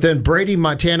 but then Brady,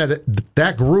 Montana,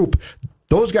 that group,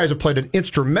 those guys have played an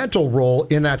instrumental role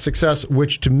in that success,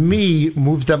 which to me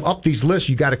moves them up these lists.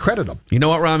 You got to credit them. You know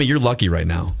what, Rami? You're lucky right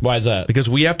now. Why is that? Because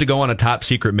we have to go on a top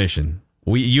secret mission.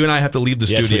 You and I have to leave the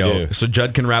studio so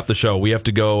Judd can wrap the show. We have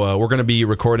to go. We're going to be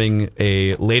recording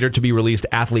a later to be released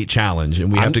athlete challenge,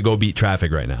 and we have to go beat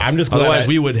traffic right now. I'm just glad otherwise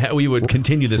we would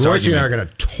continue this. Royce argument. and I are going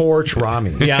to torch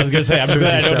Rami. Yeah, I was going to say I'm just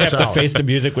glad I don't have to out. face the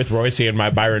music with Royce and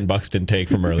my Byron Buxton take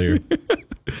from earlier.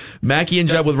 Mackie and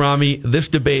Judd with Rami. This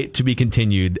debate to be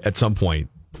continued at some point.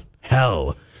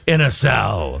 Hell in a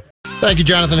cell. Thank you,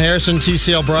 Jonathan Harrison,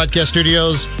 TCL Broadcast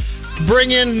Studios.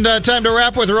 Bring in time to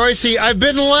wrap with Royce. I've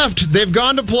been left. They've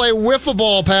gone to play wiffle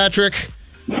ball, Patrick.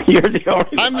 You're the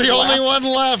only I'm the only one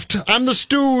left. I'm the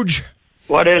stooge.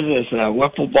 What is this, a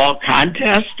wiffle ball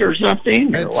contest or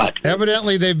something? Or what?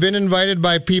 Evidently, they've been invited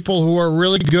by people who are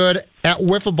really good at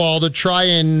wiffle ball to try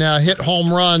and hit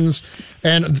home runs.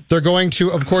 And they're going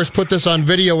to, of course, put this on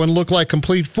video and look like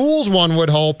complete fools, one would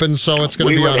hope. And so it's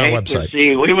going to be on our website.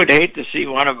 We would hate to see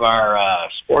one of our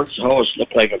sports hosts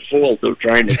look like a fool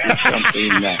trying to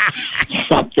do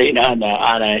something in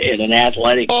an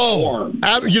athletic form.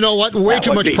 You know what? Way That too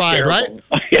would much be pride, terrible.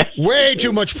 right? Yes. Way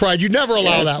too much pride. You'd never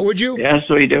allow that, would you? Yes,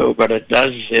 we do. But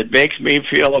it makes me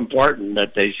feel important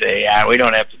that they say, we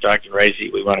don't have to talk to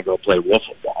Racy. We want to go play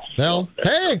wiffle ball. Well, So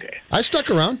hey, okay. I stuck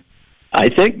around. I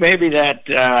think maybe that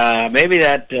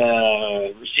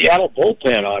Seattle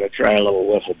bullpen ought to try a little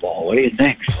wiffle ball. What do you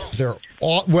think? They're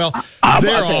How they're about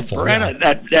that awful. Brennan,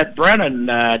 that Brennan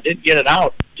didn't get it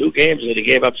out 2 games that he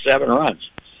gave up 7 runs.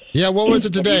 Yeah, what was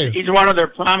it today? He's one of their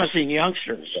promising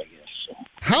youngsters, I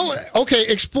guess. Okay,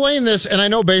 explain this. And I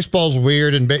know baseball's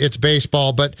weird and it's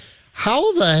baseball, but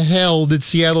how the hell did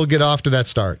Seattle get off to that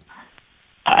start?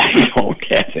 I don't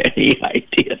have any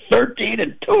idea.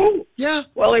 13-2. Yeah.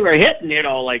 Well, they were hitting,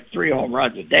 like 3 home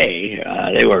runs a day.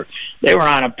 They were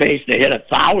on a pace to hit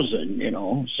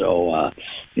 1,000. So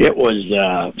it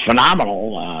was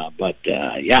phenomenal. But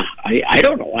I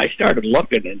don't know. I started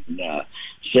looking and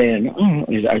saying,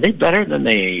 are they better than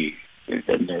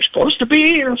they're supposed to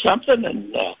be or something?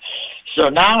 And so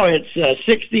now it's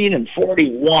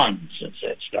 16-41 since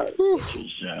that started,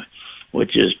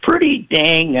 which is pretty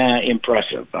dang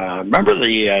impressive. Remember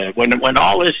when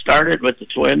all this started with the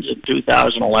Twins in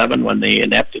 2011, when the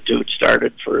ineptitude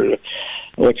started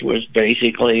which was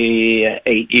basically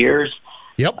 8 years.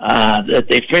 Yep. That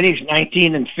they finished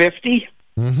 19-50.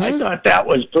 Mm-hmm. I thought that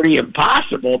was pretty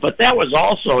impossible, but that was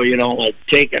also, like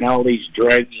taking all these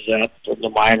dregs up from the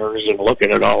minors and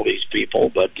looking at all these people.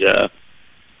 But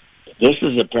this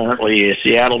is apparently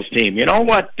Seattle's team. You know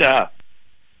what?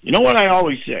 You know what I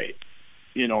always say.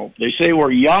 They say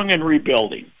we're young and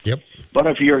rebuilding. Yep. But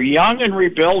if you're young and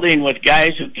rebuilding with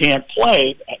guys who can't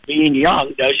play, being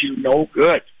young does you no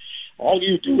good. All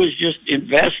you do is just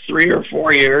invest 3 or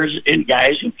 4 years in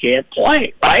guys who can't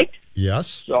play, right?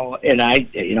 Yes. So, and I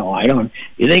don't.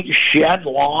 You think Shed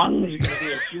Long is going to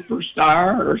be a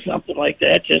superstar or something like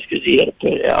that just because he hit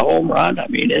a home run? I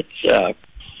mean, it's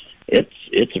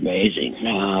amazing.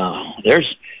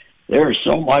 There's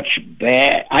so much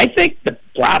bad. I think the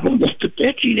problem with the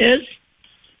pitching is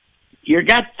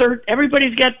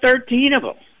everybody's got 13 of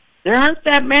them. There aren't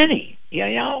that many.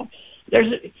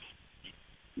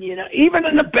 Even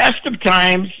in the best of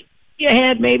times, you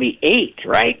had maybe 8,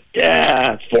 right?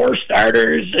 4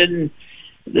 starters and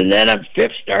then a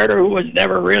 5th starter who was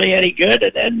never really any good,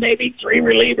 and then maybe 3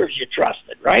 relievers you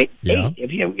trusted, right? Yeah. 8.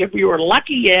 If you were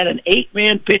lucky, you had an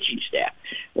 8-man pitching staff.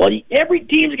 Well, every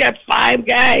team's got 5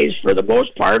 guys for the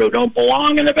most part who don't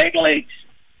belong in the big leagues.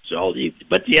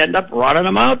 But you end up running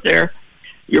them out there.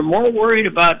 You're more worried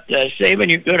about saving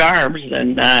your good arms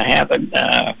than having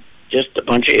just a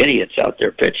bunch of idiots out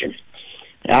there pitching.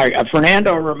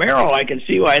 Fernando Romero, I can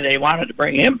see why they wanted to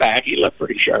bring him back. He looked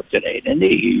pretty sharp today, didn't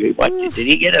he? Did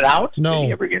he get it out? No. Did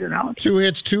he ever get it out? 2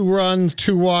 hits, 2 runs,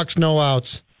 2 walks, no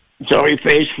outs. So he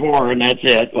faced 4, and that's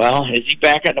it. Well, is he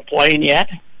back on the plane yet?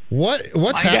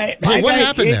 What's happened? Hey, what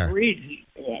happened Jake there? Reed,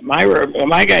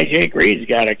 my guy Jake Reed's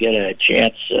got to get a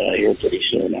chance here pretty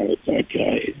soon, I would think.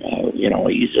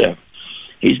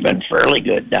 He's been fairly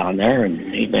good down there,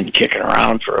 and he's been kicking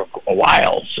around for a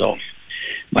while, so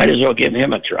might as well give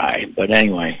him a try. But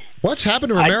anyway. What's happened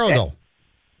to Romero, though?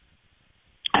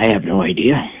 I have no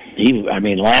idea.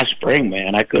 Last spring,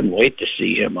 man, I couldn't wait to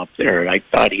see him up there, and I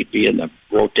thought he'd be in the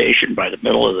rotation by the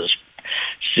middle of this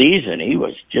season. He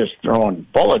was just throwing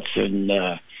bullets and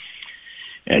a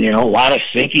lot of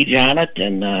sinkage on it,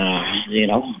 and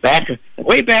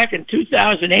way back in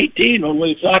 2018 when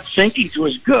we thought sinkage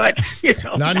was good.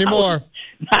 Not anymore.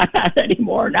 Not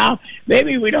anymore. Now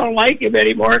maybe we don't like him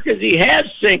anymore because he has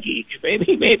sinkage.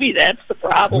 Maybe that's the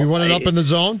problem. We went up in the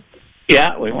zone.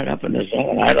 Yeah, we went up in the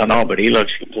zone. I don't know, but he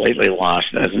looks completely lost,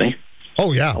 doesn't he?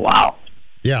 Oh yeah. Wow.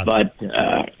 Yeah. But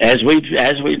as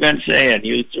we've been saying,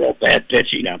 you throw bad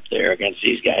pitching up there against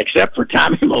these guys, except for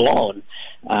Tommy Malone.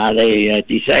 They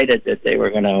decided that they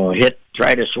were going to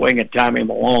try to swing at Tommy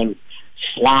Malone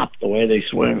slop the way they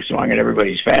swung at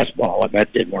everybody's fastball, and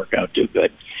that didn't work out too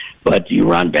good. But you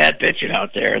run bad pitching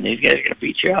out there, and these guys are going to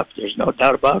beat you up. There's no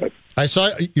doubt about it. I saw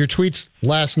your tweets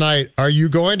last night. Are you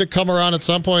going to come around at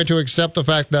some point to accept the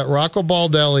fact that Rocco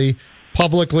Baldelli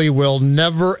publicly will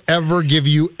never, ever give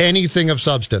you anything of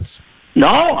substance? No,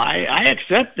 I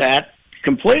accept that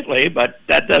completely, but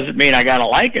that doesn't mean I got to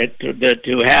like it.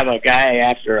 To have a guy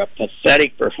after a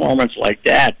pathetic performance like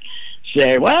that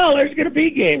say, well, there's going to be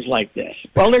games like this.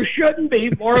 Well, there shouldn't be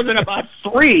more than about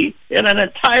 3 in an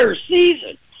entire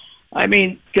season.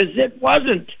 Because it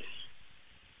wasn't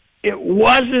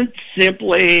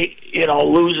simply,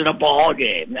 losing a ball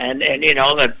game and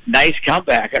the nice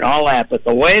comeback and all that, but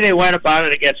the way they went about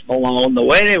it against Malone, the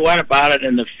way they went about it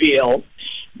in the field,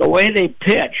 the way they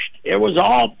pitched, it was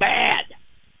all bad.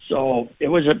 So it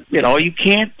was you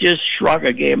can't just shrug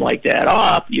a game like that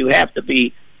off. You have to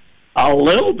be a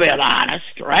little bit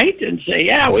honest, right? And say,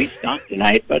 yeah, we stunk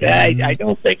tonight, but I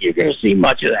don't think you're going to see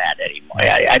much of that anymore.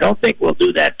 I don't think we'll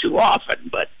do that too often,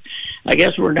 but I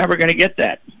guess we're never going to get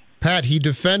that. Pat, he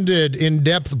defended in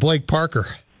depth Blake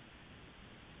Parker.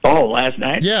 Oh, last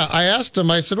night? Yeah, I asked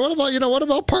him, I said, what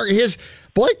about Parker?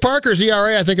 Blake Parker's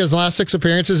ERA, I think his last 6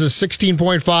 appearances is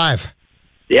 16.5.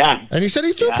 Yeah. And he said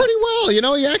he threw pretty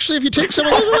well. He actually, if you take some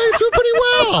of those away, he threw pretty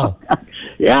well.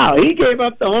 Yeah, he gave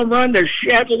up the home run to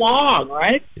Shed Long,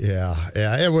 right? Yeah,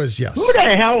 it was, yes. Who the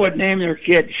hell would name their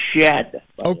kid Shed?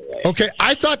 Okay,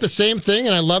 I thought the same thing,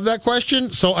 and I love that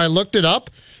question, so I looked it up,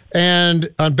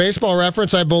 and on Baseball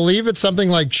Reference, I believe it's something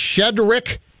like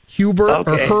Shedrick Hubert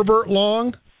or Herbert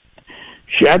Long.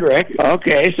 Shedrick,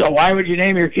 okay, so why would you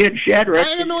name your kid Shedrick?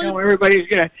 Because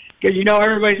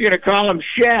everybody's gonna call him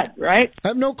Shed, right? I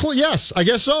have no clue. Yes, I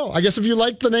guess so. I guess if you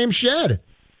like the name Shed.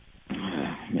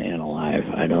 Man alive,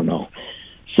 I don't know.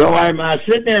 So I'm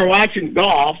sitting there watching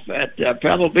golf at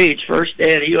Pebble Beach, first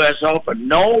day of the U.S. Open.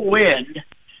 No wind,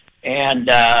 and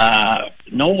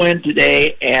no wind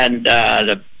today, and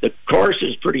the course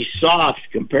is pretty soft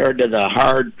compared to the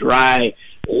hard, dry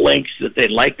links that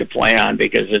they'd like to play on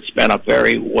because it's been a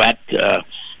very wet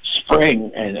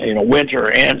spring and winter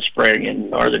and spring in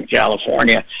Northern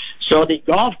California. So the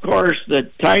golf course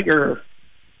that Tiger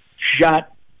shot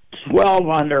 12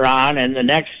 under on, and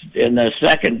the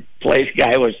second place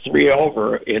guy was 3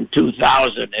 over in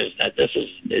 2000. Is that this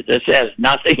has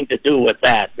nothing to do with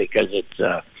that because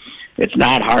it's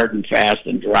not hard and fast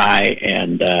and dry,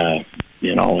 and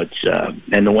it's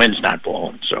and the wind's not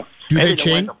blowing. So do they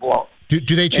change?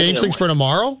 Do they change things for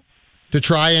tomorrow to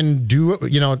try and do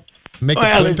make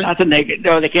the there's nothing they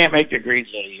can't make the greens.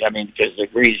 Because the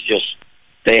greens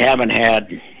they haven't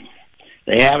had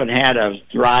a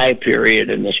dry period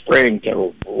in the spring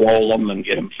to roll them and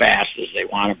get them fast as they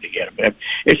want them to get them.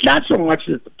 It's not so much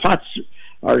that the putts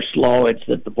are slow; it's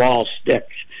that the ball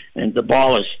sticks, and the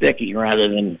ball is sticky rather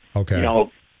than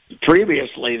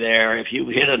previously there. If you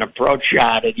hit an approach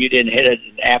shot and you didn't hit it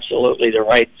in absolutely the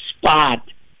right spot,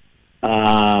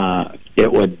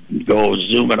 it would go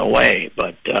zooming away.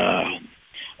 But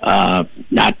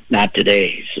not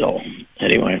today. So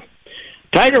anyway.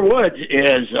 Tiger Woods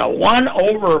is one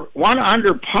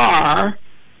under par.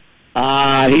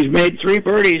 He's made 3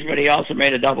 birdies, but he also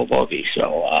made a double bogey,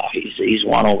 so he's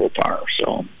 1 over par.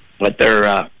 So, but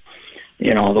they're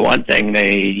the one thing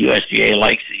the USGA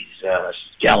likes these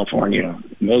California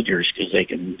majors because they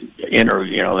can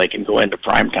they can go into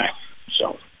prime time.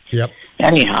 So yep.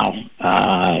 Anyhow,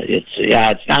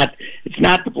 it's not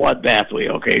the bloodbath we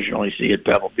occasionally see at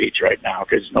Pebble Beach right now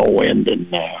because no wind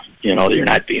and you're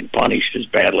not being punished as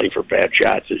badly for bad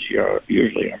shots as you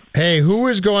usually are. Hey, who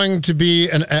is going to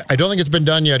be? And I don't think it's been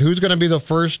done yet. Who's going to be the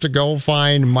first to go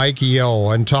find Mike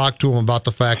Yeo and talk to him about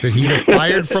the fact that he was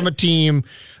fired from a team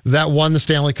that won the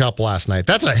Stanley Cup last night?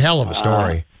 That's a hell of a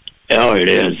story. Oh, it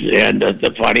is. And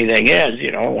the funny thing is,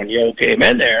 when Yo came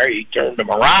in there, he turned them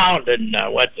around and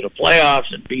went to the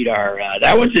playoffs and beat our.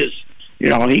 That was his.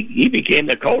 He became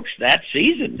the coach that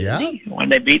season. Yeah. When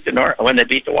they beat the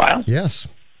Wild. Yes.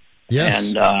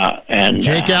 And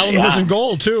Jake Allen was in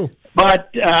goal too. But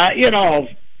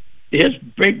his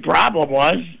big problem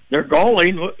was their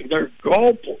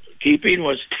goalkeeping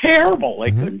was terrible.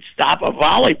 They couldn't stop a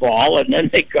volleyball, and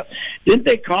then didn't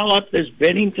they call up this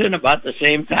Bennington about the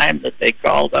same time that they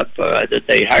called up that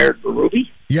they hired Berube?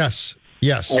 Yes.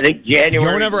 I think January.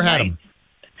 No one ever had him.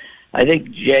 I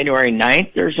think January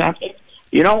 9th or something.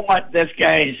 You know what this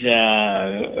guy's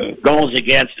goals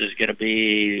against is going to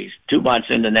be 2 months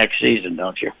into next season,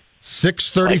 don't you?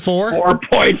 634?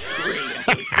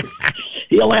 4.3.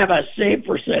 He'll have a save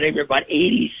percentage of about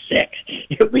 86.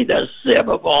 He'll be the sim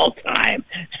of all time.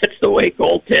 That's the way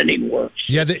goaltending works.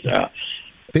 Yeah,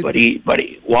 but he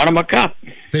won him a cup.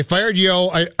 They fired Yo.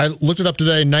 I looked it up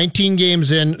today. 19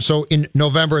 games in, so in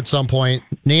November at some point.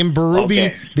 Named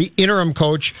Berube the interim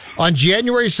coach. On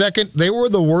January 2nd, they were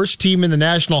the worst team in the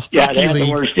National Hockey League. Yeah, they had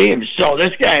the worst team. So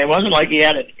this guy, it wasn't like he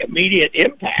had an immediate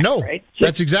impact. No, right?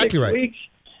 that's exactly right.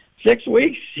 6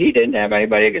 weeks, he didn't have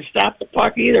anybody who could stop the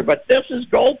puck either. But this is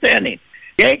goaltending.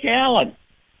 Jake Allen,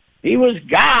 he was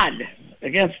God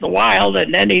against the Wild,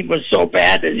 and then he was so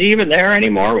bad. Is he even there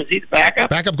anymore? Was he the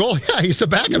backup? Backup goal? Yeah, he's the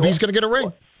backup. He's going to get a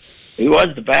ring. He was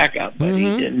the backup, but he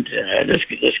didn't.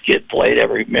 This kid played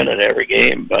every minute, every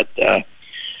game. But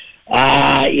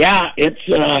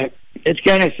it's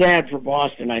kind of sad for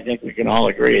Boston. I think we can all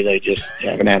agree they just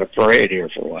haven't had a parade here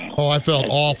for a while. Oh, I felt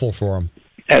awful for him.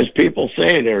 As people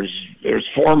say, there's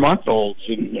 4-month-olds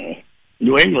in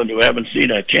New England who haven't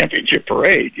seen a championship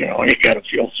parade. You got to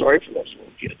feel sorry for those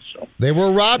little kids. So they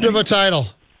were robbed of a title.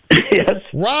 Yes,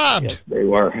 robbed. Yes, they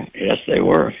were. Yes, they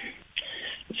were.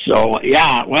 So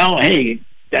yeah, well, hey,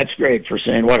 that's great for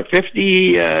saying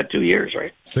 52 years,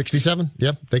 right? 67.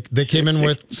 Yep, they came in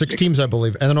with 6 teams, I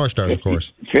believe, and the North Stars, of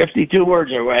course. 52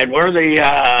 words, and we're the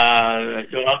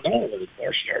the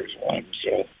North Stars won.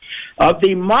 So of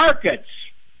the markets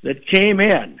that came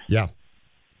in, yeah.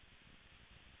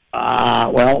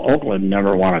 Oakland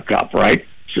never won a cup, right?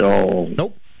 So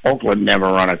nope. Oakland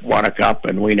never won a cup,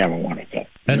 and we never won a cup.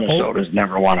 And Minnesota's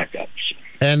never won a cup. So.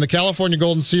 And the California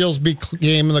Golden Seals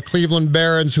became the Cleveland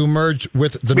Barons, who merged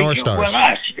with the North Stars. With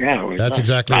us, yeah. That's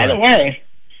exactly right. By the way,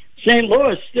 St.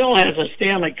 Louis still has a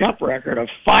Stanley Cup record, a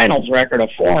finals record of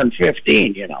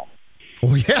 4-15.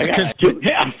 Well, yeah, because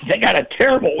they got a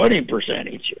terrible winning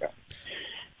percentage.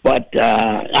 But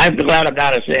I'm glad I'm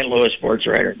not a St. Louis sports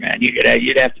writer, man.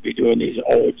 You'd have to be doing these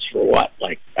odes for what,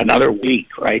 like another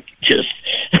week, right? Just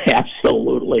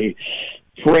absolutely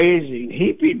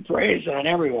heaping praise on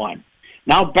everyone.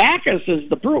 Now Backus is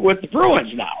with the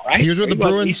Bruins now, right? He was with the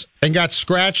Bruins and got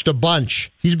scratched a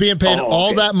bunch. He's being paid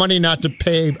all that money not to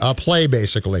play,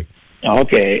 basically.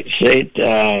 Okay, he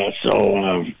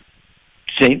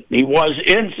was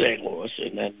in St. Louis,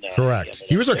 and then correct.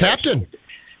 He was their captain.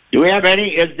 Do we have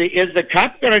any? Is the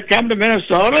Cup going to come to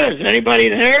Minnesota? Is anybody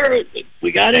there?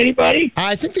 We got anybody?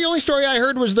 I think the only story I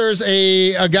heard was there's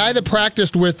a guy that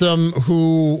practiced with them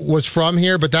who was from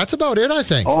here, but that's about it, I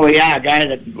think. Oh yeah, a guy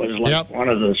that was one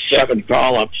of the 7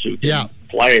 call-ups who didn't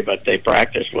play, but they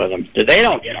practiced with him. They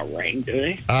don't get a ring, do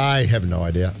they? I have no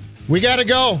idea. We got to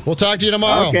go. We'll talk to you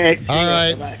tomorrow. Okay. All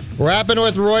right. Bye-bye. Rapping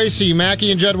with Royce,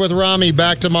 Mackey and Judd with Rami.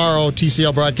 Back tomorrow,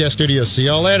 TCL Broadcast Studios. See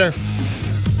y'all later.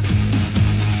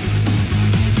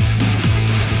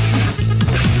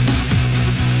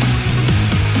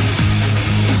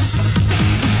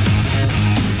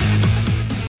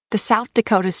 The South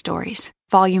Dakota Stories,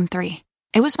 Volume 3.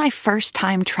 It was my first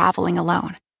time traveling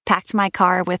alone. Packed my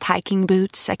car with hiking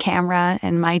boots, a camera,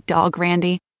 and my dog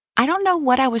Randy. I don't know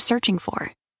what I was searching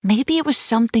for. Maybe it was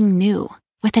something new,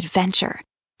 with adventure.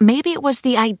 Maybe it was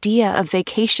the idea of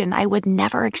vacation I would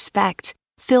never expect,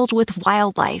 filled with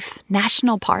wildlife,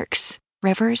 national parks,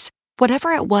 rivers.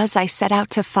 Whatever it was I set out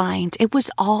to find, it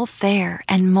was all there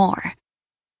and more.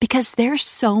 Because there's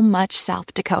so much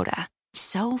South Dakota,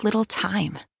 so little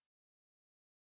time.